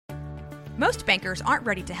Most bankers aren't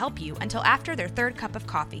ready to help you until after their third cup of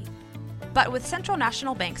coffee. But with Central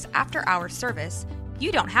National Bank's after-hours service,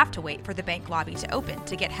 you don't have to wait for the bank lobby to open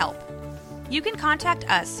to get help. You can contact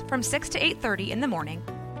us from 6 to 8:30 in the morning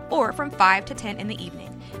or from 5 to 10 in the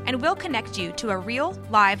evening, and we'll connect you to a real,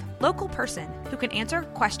 live, local person who can answer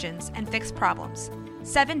questions and fix problems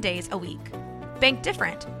 7 days a week. Bank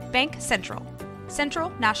different. Bank Central. Central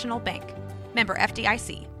National Bank. Member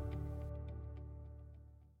FDIC.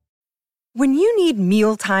 When you need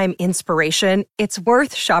mealtime inspiration, it's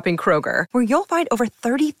worth shopping Kroger, where you'll find over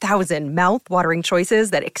 30,000 mouth-watering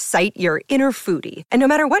choices that excite your inner foodie. And no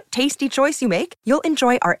matter what tasty choice you make, you'll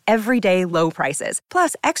enjoy our everyday low prices,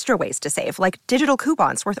 plus extra ways to save, like digital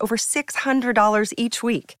coupons worth over $600 each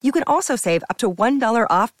week. You can also save up to $1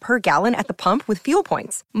 off per gallon at the pump with fuel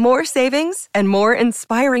points. More savings and more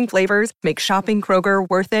inspiring flavors make shopping Kroger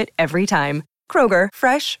worth it every time. Kroger,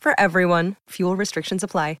 fresh for everyone. Fuel restrictions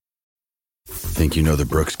apply. Think you know the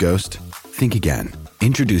Brooks Ghost? Think again.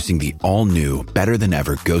 Introducing the all-new,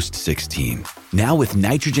 better-than-ever Ghost 16. Now with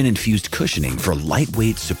nitrogen-infused cushioning for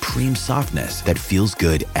lightweight, supreme softness that feels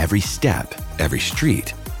good every step, every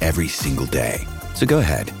street, every single day. So go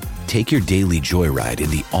ahead, take your daily joyride in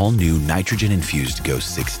the all-new nitrogen-infused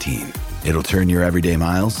Ghost 16. It'll turn your everyday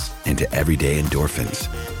miles into everyday endorphins.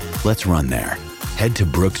 Let's run there. Head to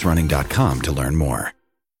brooksrunning.com to learn more.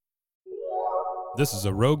 This is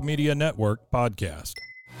a Rogue Media Network podcast.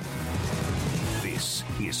 This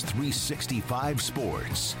is 365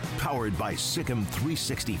 Sports, powered by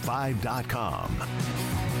Sikkim365.com.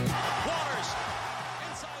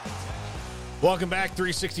 Welcome back,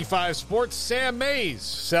 365 Sports. Sam Mays,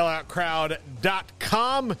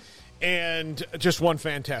 selloutcrowd.com, and just one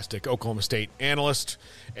fantastic Oklahoma State analyst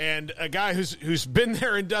and a guy who's been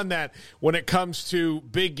there and done that when it comes to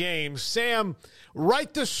big games. Sam,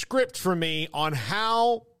 write the script for me on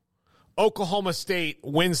how Oklahoma State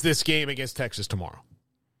wins this game against Texas tomorrow.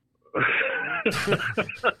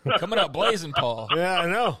 Coming out blazing, Paul. Yeah, I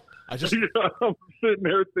know. I'm sitting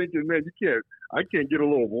there thinking, man, I can't get a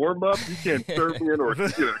little warm up. You can't serve me in or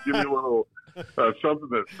give me a little something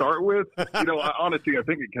to start with. Honestly, I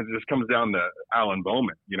think it just comes down to Alan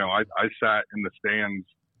Bowman. I sat in the stands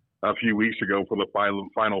a few weeks ago for the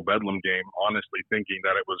final Bedlam game, honestly thinking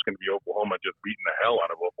that it was going to be Oklahoma just beating the hell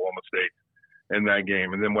out of Oklahoma State in that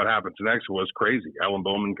game. And then what happens next was crazy. Alan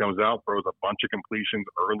Bowman comes out, throws a bunch of completions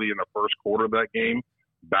early in the first quarter of that game,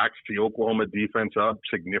 backs the Oklahoma defense up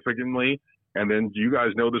significantly. And then you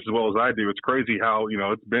guys know this as well as I do. It's crazy how,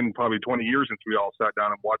 it's been probably 20 years since we all sat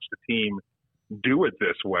down and watched the team do it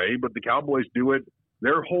this way. But the Cowboys do it.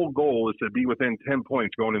 Their whole goal is to be within 10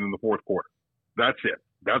 points going into the fourth quarter. That's it.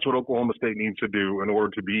 That's what Oklahoma State needs to do in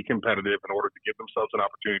order to be competitive, in order to give themselves an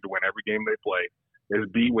opportunity to win every game they play, is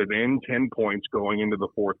be within 10 points going into the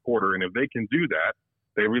fourth quarter. And if they can do that,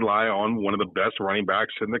 they rely on one of the best running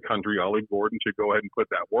backs in the country, Ollie Gordon, to go ahead and put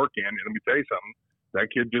that work in. And let me tell you something,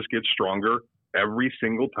 that kid just gets stronger every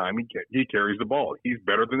single time he carries the ball. He's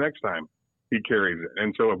better the next time he carries it.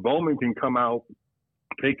 And so if Bowman can come out,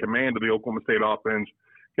 take command of the Oklahoma State offense,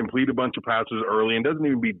 complete a bunch of passes early, and doesn't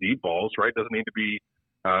even be deep balls, right? Doesn't need to be,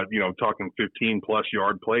 talking 15-plus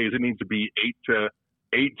yard plays. It needs to be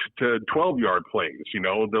 8 to 12-yard plays,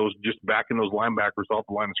 those just backing those linebackers off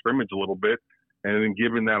the line of scrimmage a little bit, and then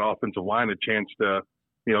giving that offensive line a chance to,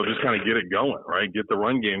 just kind of get it going, right? Get the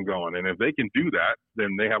run game going. And if they can do that,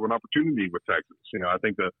 then they have an opportunity with Texas. I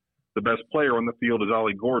think the best player on the field is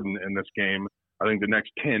Ollie Gordon in this game. I think the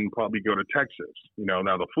next 10 probably go to Texas.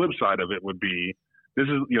 Now the flip side of it would be,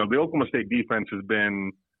 the Oklahoma State defense has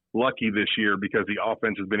been lucky this year because the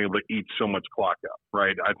offense has been able to eat so much clock up,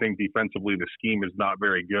 right? I think defensively the scheme is not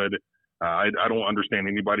very good. I don't understand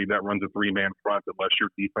anybody that runs a three-man front unless your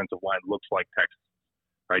defensive line looks like Texas,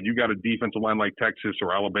 right? You got a defensive line like Texas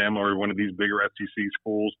or Alabama or one of these bigger SEC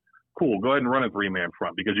schools, cool, go ahead and run a three-man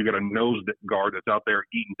front because you got a nose guard that's out there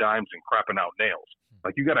eating dimes and crapping out nails.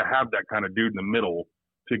 Like, you got to have that kind of dude in the middle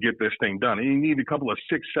to get this thing done. And you need a couple of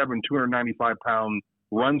 6'7", 295-pound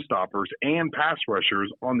run stoppers and pass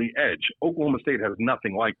rushers on the edge. Oklahoma State has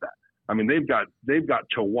nothing like that. I mean, they've got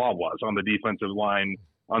chihuahuas on the defensive line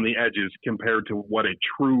on the edges compared to what a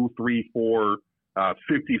true 3-4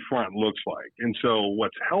 50 front looks like. And so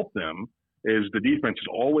what's helped them is the defense is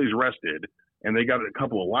always rested, and they got a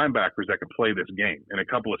couple of linebackers that can play this game and a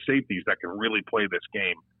couple of safeties that can really play this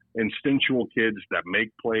game. Instinctual kids that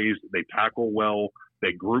make plays, they tackle well,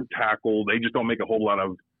 they group tackle, they just don't make a whole lot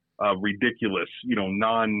of ridiculous,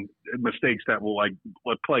 non-mistakes that will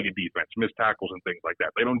plague a defense, missed tackles and things like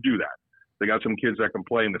that. They don't do that. They got some kids that can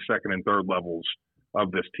play in the second and third levels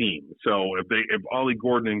of this team. So if Ollie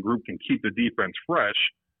Gordon and group can keep the defense fresh,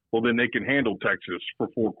 well, then they can handle Texas for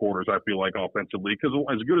 4 quarters, I feel like, offensively. Because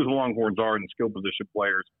as good as the Longhorns are in skill position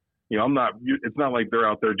players, it's not like they're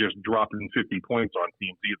out there just dropping 50 points on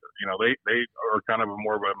teams either. They are kind of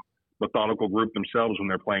more of a methodical group themselves when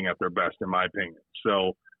they're playing at their best, in my opinion.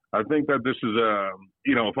 So I think that this is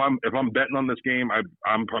if I'm betting on this game,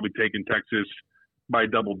 I'm probably taking Texas by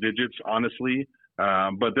double digits, honestly.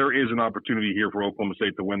 But there is an opportunity here for Oklahoma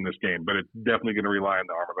State to win this game, but it's definitely going to rely on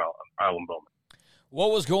the arm of Alan Bowman.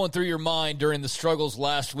 What was going through your mind during the struggles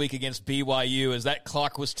last week against BYU as that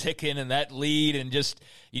clock was ticking and that lead and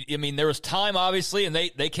there was time, obviously, and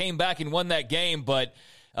they came back and won that game, but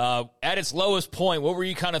at its lowest point, what were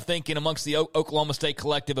you kind of thinking amongst the Oklahoma State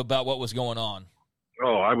collective about what was going on?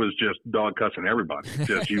 Oh, I was just dog cussing everybody.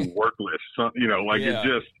 Just you worthless.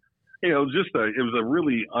 It was a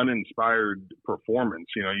really uninspired performance.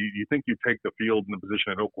 You think you take the field in the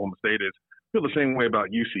position that Oklahoma State is. Feel the same way about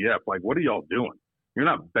UCF. Like, what are y'all doing? You're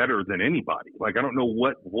not better than anybody. Like, I don't know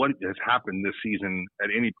what has happened this season at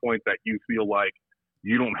any point that you feel like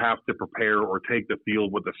you don't have to prepare or take the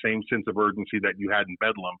field with the same sense of urgency that you had in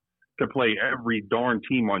Bedlam to play every darn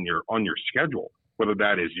team on your schedule, whether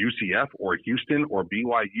that is UCF or Houston or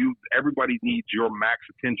BYU. Everybody needs your max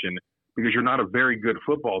attention because you're not a very good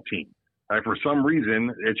football team. For some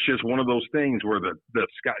reason, it's just one of those things where the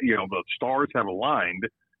stars have aligned,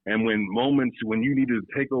 and when you needed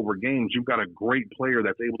to take over games, you've got a great player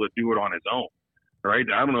that's able to do it on his own, right?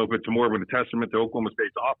 I don't know if it's more of a testament to Oklahoma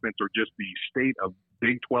State's offense or just the state of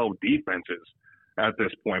Big 12 defenses at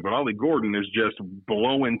this point, but Ollie Gordon is just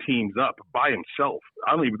blowing teams up by himself.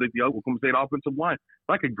 I don't even think the Oklahoma State offensive line, if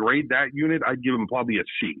I could grade that unit, I'd give him probably a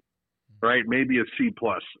C, right? Maybe a C+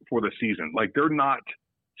 for the season. Like, they're not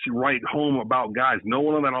right home about guys. No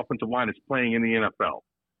one on that offensive line is playing in the NFL,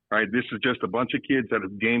 right? This is just a bunch of kids that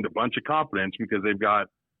have gained a bunch of confidence because they've got,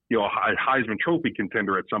 a Heisman Trophy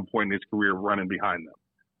contender at some point in his career running behind them.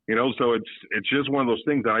 So it's just one of those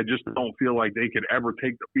things that I just don't feel like they could ever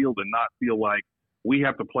take the field and not feel like we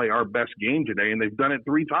have to play our best game today. And they've done it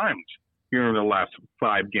 3 times here in the last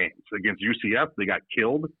 5 games. Against UCF, they got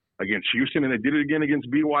killed. Against Houston, and they did it again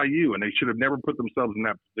against BYU, and they should have never put themselves in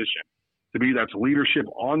that position. To me, that's leadership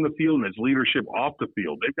on the field and it's leadership off the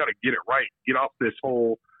field. They've got to get it right. Get off this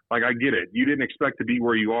whole, like, I get it. You didn't expect to be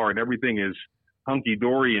where you are and everything is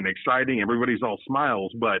hunky-dory and exciting. Everybody's all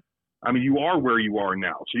smiles. But, you are where you are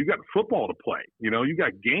now. So you got football to play. You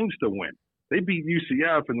got games to win. They beat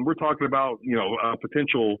UCF, and we're talking about, a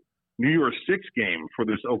potential New Year's 6 game for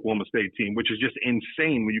this Oklahoma State team, which is just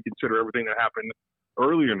insane when you consider everything that happened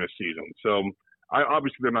earlier in this season. So,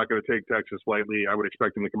 obviously, they're not going to take Texas lightly. I would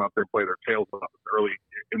expect them to come out there and play their tails off as early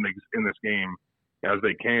in this game as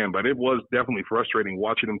they can. But it was definitely frustrating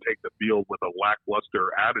watching them take the field with a lackluster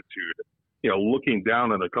attitude, looking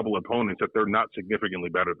down at a couple of opponents that they're not significantly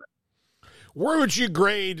better than. Where would you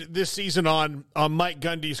grade this season on Mike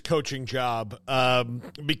Gundy's coaching job?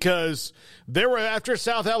 Because there were, after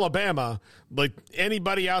South Alabama, like,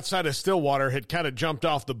 anybody outside of Stillwater had kind of jumped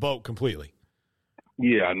off the boat completely.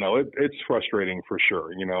 Yeah, no, it's frustrating for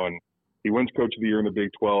sure, and he wins Coach of the Year in the Big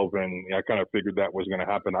 12, and I kind of figured that was going to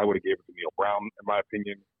happen. I would have gave it to Neil Brown, in my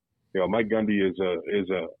opinion. Mike Gundy is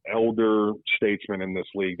a elder statesman in this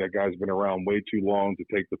league. That guy's been around way too long to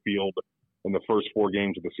take the field in the first 4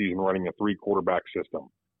 games of the season running a 3-quarterback system,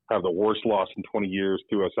 have the worst loss in 20 years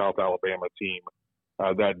to a South Alabama team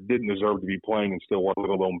that didn't deserve to be playing in Stillwater, let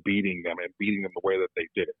alone beating them the way that they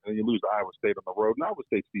did it. And you lose to Iowa State on the road, and Iowa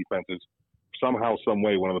State's defense is somehow, some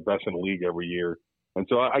way, one of the best in the league every year. And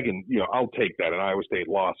so I can, I'll take that, an Iowa State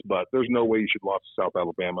loss, but there's no way you should have lost to South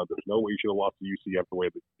Alabama. There's no way you should have lost to UCF the way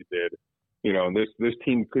that you did. And this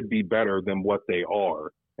team could be better than what they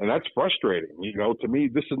are. And that's frustrating. To me,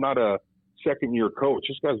 this is not a second-year coach.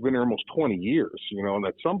 This guy's been here almost 20 years, and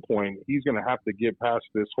at some point he's going to have to get past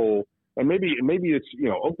this whole, and maybe it's,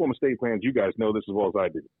 Oklahoma State fans, you guys know this as well as I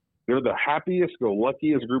do. They're the happiest,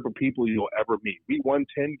 luckiest group of people you'll ever meet. We won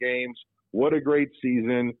 10 games. What a great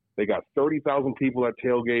season. They got 30,000 people at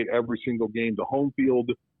tailgate every single game. The home field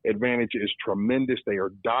advantage is tremendous. They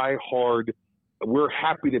are die-hard. We're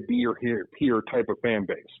happy to be here type of fan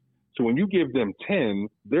base. So when you give them 10,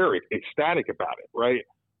 they're ecstatic about it, right?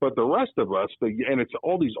 But the rest of us, and it's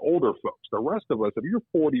all these older folks, the rest of us, if you're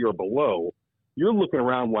 40 or below, you're looking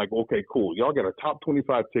around like, okay, cool. Y'all got a top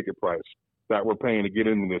 25 ticket price that we're paying to get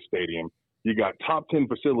into this stadium. You got top 10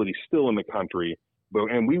 facilities still in the country.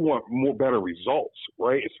 And we want better results,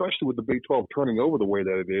 right? Especially with the Big 12 turning over the way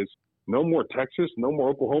that it is. No more Texas, no more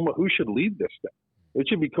Oklahoma. Who should lead this thing? It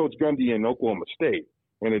should be Coach Gundy and Oklahoma State.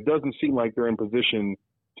 And it doesn't seem like they're in position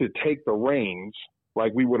to take the reins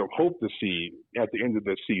like we would have hoped to see at the end of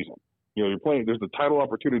this season. You know, you're playing. There's the title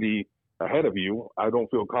opportunity ahead of you. I don't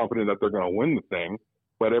feel confident that they're going to win the thing,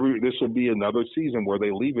 but this will be another season where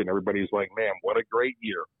they leave it and everybody's like, man, what a great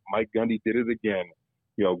year. Mike Gundy did it again.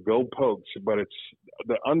 You know, go Pokes. But it's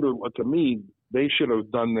to me, they should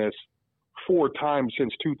have done this 4 times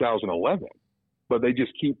since 2011, but they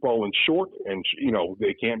just keep falling short. And, you know,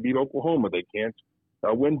 they can't beat Oklahoma. They can't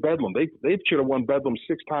win Bedlam. They should have won Bedlam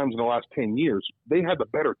 6 times in the last 10 years. They had the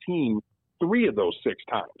better team 3 of those 6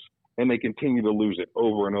 times, and they continue to lose it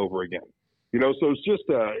over and over again. You know, so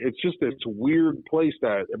it's just this weird place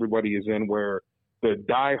that everybody is in where the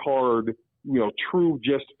diehard, you know, true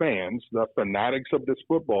just fans, the fanatics of this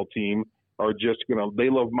football team are just they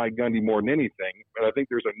love Mike Gundy more than anything. And I think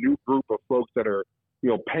there's a new group of folks that are, you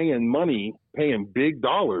know, paying big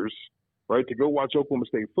dollars, right, to go watch Oklahoma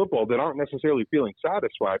State football that aren't necessarily feeling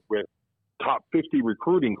satisfied with top 50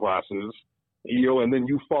 recruiting classes, you know, and then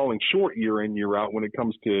you falling short year in, year out when it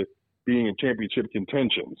comes to being in championship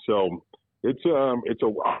contention. So it's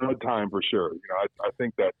a hard time for sure. You know, I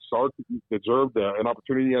think that Sark deserved an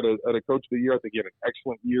opportunity at a coach of the year. I think he had an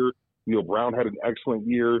excellent year. Neil Brown had an excellent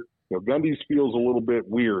year. You know, Gundy's feels a little bit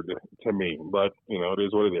weird to me, but, you know, it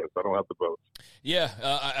is what it is. I don't have the votes. Yeah,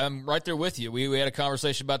 I'm right there with you. We had a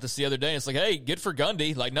conversation about this the other day. And it's like, hey, good for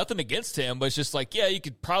Gundy. Like, nothing against him, but it's just like, yeah, you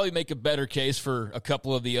could probably make a better case for a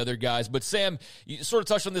couple of the other guys. But, Sam, you sort of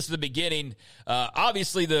touched on this at the beginning.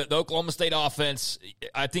 Obviously, the Oklahoma State offense,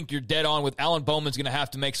 I think you're dead on with Alan Bowman's going to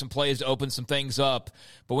have to make some plays to open some things up.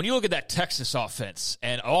 But when you look at that Texas offense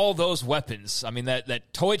and all those weapons, I mean,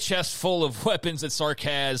 that toy chest full of weapons that Sark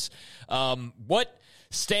has, what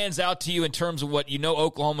stands out to you in terms of what you know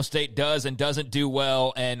Oklahoma State does and doesn't do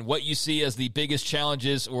well, and what you see as the biggest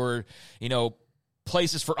challenges or, you know,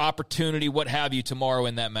 places for opportunity, what have you, tomorrow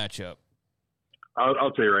in that matchup?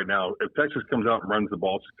 I'll tell you right now, if Texas comes out and runs the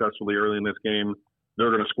ball successfully early in this game,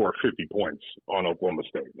 they're going to score 50 points on Oklahoma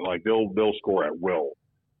State. Like, they'll score at will.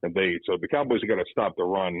 So the Cowboys have got to stop the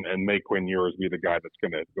run and make Quinn Ewers be the guy that's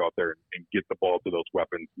going to go out there and get the ball to those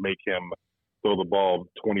weapons, make him throw the ball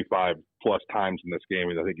 25-plus times in this game,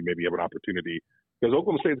 and I think you maybe have an opportunity. Because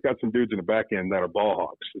Oklahoma State's got some dudes in the back end that are ball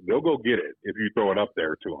hawks. They'll go get it if you throw it up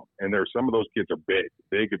there to them. And some of those kids are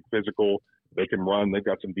big and physical. They can run. They've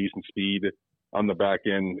got some decent speed on the back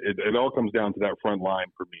end. It all comes down to that front line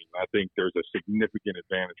for me. I think there's a significant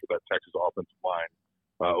advantage with that Texas offensive line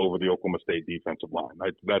over the Oklahoma State defensive line.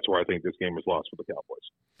 That's where I think this game is lost for the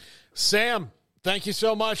Cowboys. Sam, thank you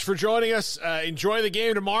so much for joining us. Enjoy the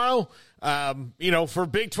game tomorrow. You know, for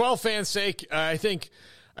Big 12 fans' sake, I think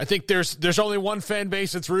there's only one fan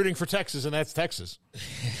base that's rooting for Texas, and that's Texas.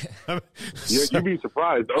 You'd be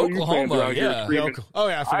surprised. Oklahoma, OU fans out here screaming.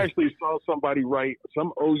 Yeah, I actually saw somebody write,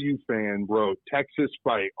 some OU fan wrote Texas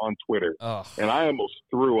fight on Twitter, and I almost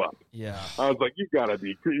threw up. Yeah, I was like, you gotta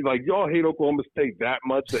be like, y'all hate Oklahoma State that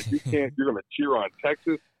much that you're gonna cheer on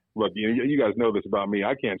Texas. Look, you guys know this about me.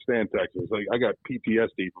 I can't stand Texas. Like, I got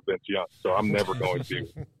PTSD from Vince Young, so I'm never going to.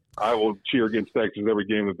 I will cheer against Texas every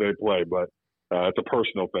game that they play, but it's a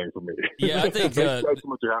personal thing for me. Yeah, I think thanks so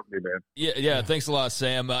much for having me, man. Yeah. Thanks a lot,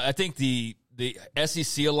 Sam. I think the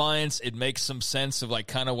SEC alliance, it makes some sense of like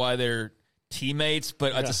kind of why they're teammates,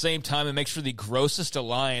 but at the same time, it makes for the grossest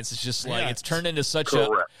alliance. It's just like it's turned into such a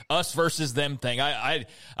us versus them thing. I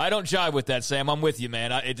don't jive with that, Sam. I'm with you,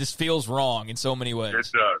 man. It just feels wrong in so many ways.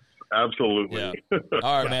 It does. Absolutely. Yeah.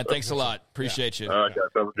 All right, man. Thanks a lot. Appreciate you. All right, guys.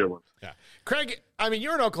 Have a good one. Yeah. Craig, I mean,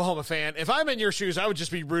 you're an Oklahoma fan. If I'm in your shoes, I would just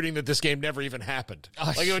be rooting that this game never even happened.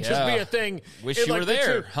 Like, it would just be a thing. Wish you were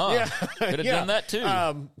there, huh? Yeah. Could have done that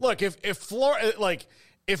too. Look,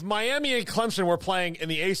 if Miami and Clemson were playing in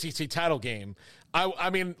the ACC title game, I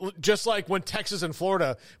mean, just like when Texas and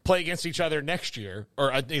Florida play against each other next year, or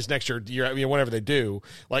I think it's next year, I mean, whenever they do,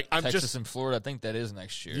 like Texas and Florida, I think that is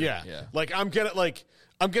next year. Yeah. Like I'm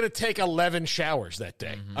gonna take 11 showers that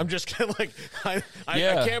day. Mm-hmm. I'm just gonna I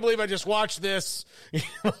can't believe I just watched this.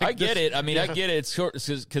 I get it. I mean, I get it. It's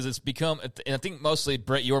because it's become, and I think mostly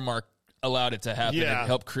Brett Yormark allowed it to happen and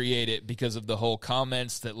helped create it because of the whole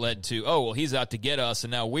comments that led to, oh, well, he's out to get us,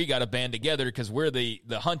 and now we got to band together because we're the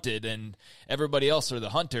hunted, and everybody else are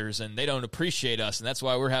the hunters, and they don't appreciate us, and that's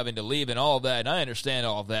why we're having to leave and all of that. And I understand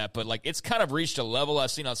all of that, but like, it's kind of reached a level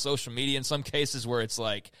I've seen on social media in some cases where it's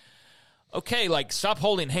like, okay, like, stop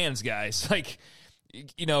holding hands, guys. Like,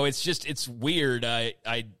 you know, it's weird.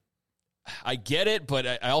 I get it, but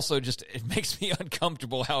I also it makes me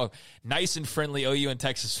uncomfortable how nice and friendly OU and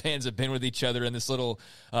Texas fans have been with each other in this little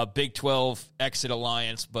Big 12 exit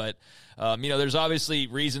alliance. But, you know, there's obviously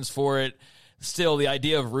reasons for it. Still, the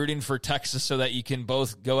idea of rooting for Texas so that you can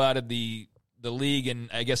both go out of the the league and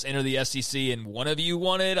I guess enter the SEC and one of you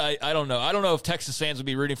wanted. I don't know. I don't know if Texas fans would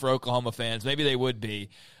be rooting for Oklahoma fans. Maybe they would be.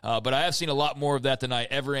 But I have seen a lot more of that than I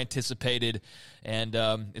ever anticipated, and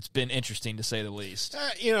it's been interesting to say the least.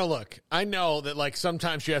 Look, I know that like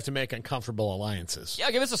sometimes you have to make uncomfortable alliances.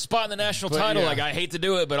 Yeah, give us a spot in the national title. Yeah. Like, I hate to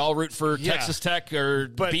do it, but I'll root for Texas Tech or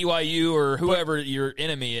BYU or whoever your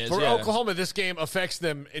enemy is. For Oklahoma, this game affects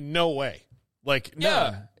them in no way. Like,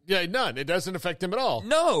 none. Yeah, none. It doesn't affect them at all.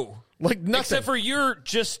 No. Like, nothing. Except for you're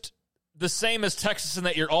just the same as Texas in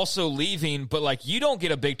that you're also leaving, but, like, you don't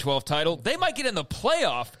get a Big 12 title. They might get in the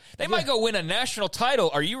playoff. They might go win a national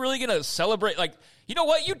title. Are you really going to celebrate? Like, you know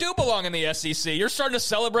what? You do belong in the SEC. You're starting to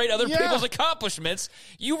celebrate other people's accomplishments.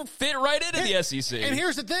 You fit right into the SEC. And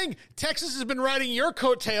here's the thing. Texas has been riding your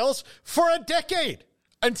coattails for a decade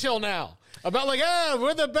until now. About like,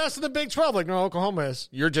 we're the best of the Big 12. Like, no, Oklahoma is.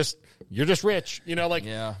 You're just rich.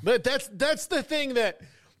 But that's the thing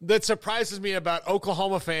that surprises me about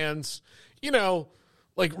Oklahoma fans.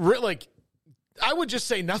 Like I would just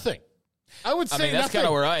say nothing. I would say that's nothing. kind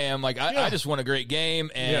of where I am. Like, I just want a great game,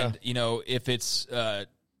 and if it's a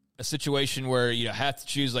situation where you have to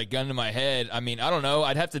choose like gun to my head, I mean, I don't know.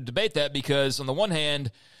 I'd have to debate that because on the one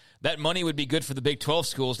hand, that money would be good for the Big 12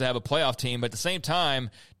 schools to have a playoff team. But at the same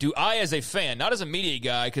time, do I as a fan, not as a media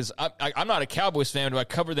guy, because I'm not a Cowboys fan, but I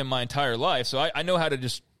covered them my entire life, so I know how to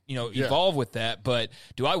just evolve with that. But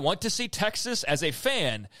do I want to see Texas as a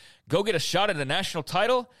fan go get a shot at a national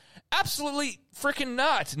title? Absolutely freaking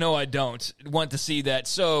not. No, I don't want to see that.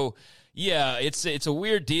 So, yeah, it's a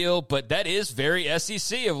weird deal, but that is very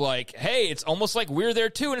SEC of like, hey, it's almost like we're there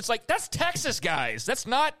too. And it's like, that's Texas, guys.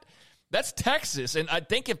 That's Texas. And I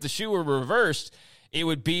think if the shoe were reversed, it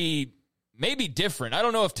would be maybe different. I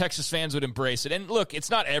don't know if Texas fans would embrace it. And look, it's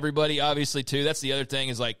not everybody, obviously, too. That's the other thing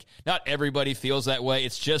is like not everybody feels that way.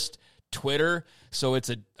 It's just Twitter. So it's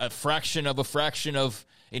a fraction of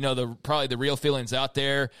probably the real feelings out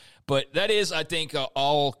there. But that is, I think,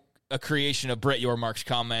 all a creation of Brett Yormark's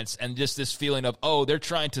comments and just this feeling of, they're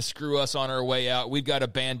trying to screw us on our way out. We've got to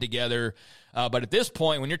band together. But at this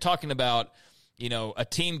point, when you're talking about a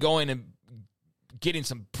team going and getting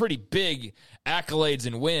some pretty big accolades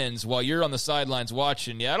and wins while you're on the sidelines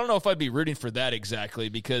watching. Yeah, I don't know if I'd be rooting for that exactly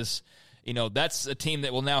because, that's a team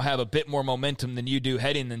that will now have a bit more momentum than you do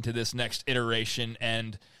heading into this next iteration.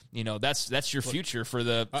 And, that's your future for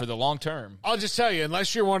the long term. I'll just tell you,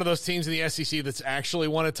 unless you're one of those teams in the SEC that's actually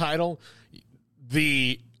won a title,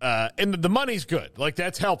 and the money's good. Like,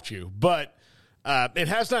 that's helped you. But it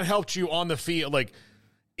has not helped you on the field. Like,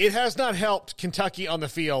 it has not helped Kentucky on the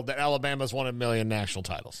field that Alabama's won 1 million national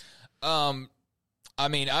titles. I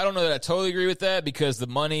mean, I don't know that I totally agree with that because the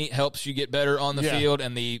money helps you get better on the field,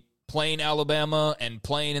 and the playing Alabama and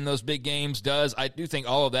playing in those big games does. I do think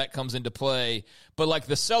all of that comes into play. But, like,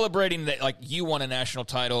 the celebrating that, like, you won a national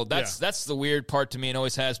title, that's the weird part to me and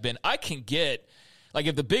always has been. I can get, like,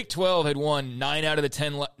 if the Big 12 had won 9 out of the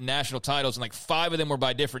 10 national titles and, like, 5 of them were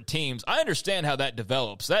by different teams, I understand how that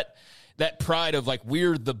develops. That pride of, like,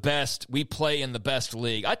 we're the best, we play in the best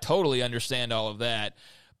league. I totally understand all of that.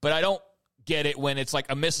 But I don't get it when it's like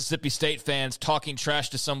a Mississippi State fans talking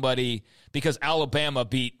trash to somebody because Alabama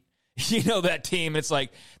beat that team. It's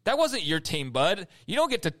like, that wasn't your team, bud. You don't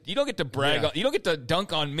get to brag. You don't get to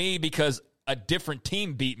dunk on me because a different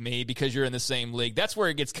team beat me because you're in the same league. That's where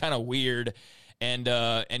it gets kind of weird and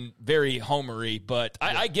very homery. But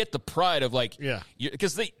I get the pride of like,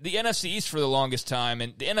 because the NFC East for the longest time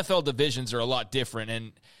and the NFL divisions are a lot different,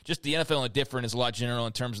 and just the NFL and different is a lot general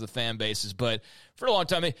in terms of the fan bases. But for a long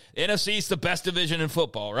time, the NFC is the best division in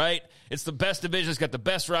football, right? It's the best division. It's got the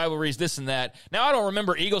best rivalries, this and that. Now, I don't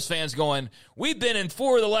remember Eagles fans going, we've been in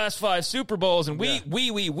 4 of the last 5 Super Bowls, and we.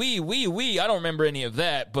 I don't remember any of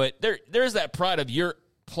that. But there's that pride of you're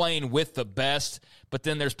playing with the best, but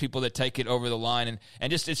then there's people that take it over the line.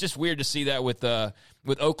 And just it's just weird to see that with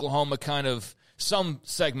Oklahoma kind of some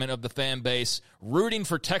segment of the fan base rooting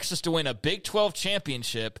for Texas to win a Big 12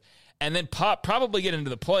 championship and then probably get into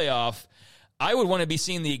the playoff. I would want to be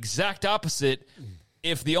seeing the exact opposite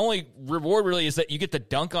if the only reward really is that you get to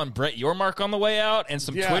dunk on Brett Yormark on the way out and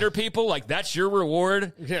some Twitter people. Like, that's your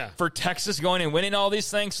reward for Texas going and winning all these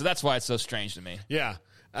things. So that's why it's so strange to me. Yeah.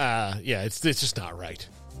 It's just not right.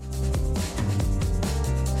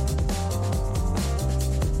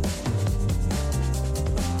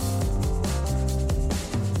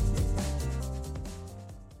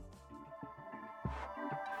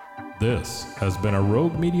 This has been a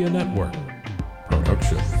Rogue Media Network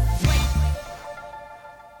production.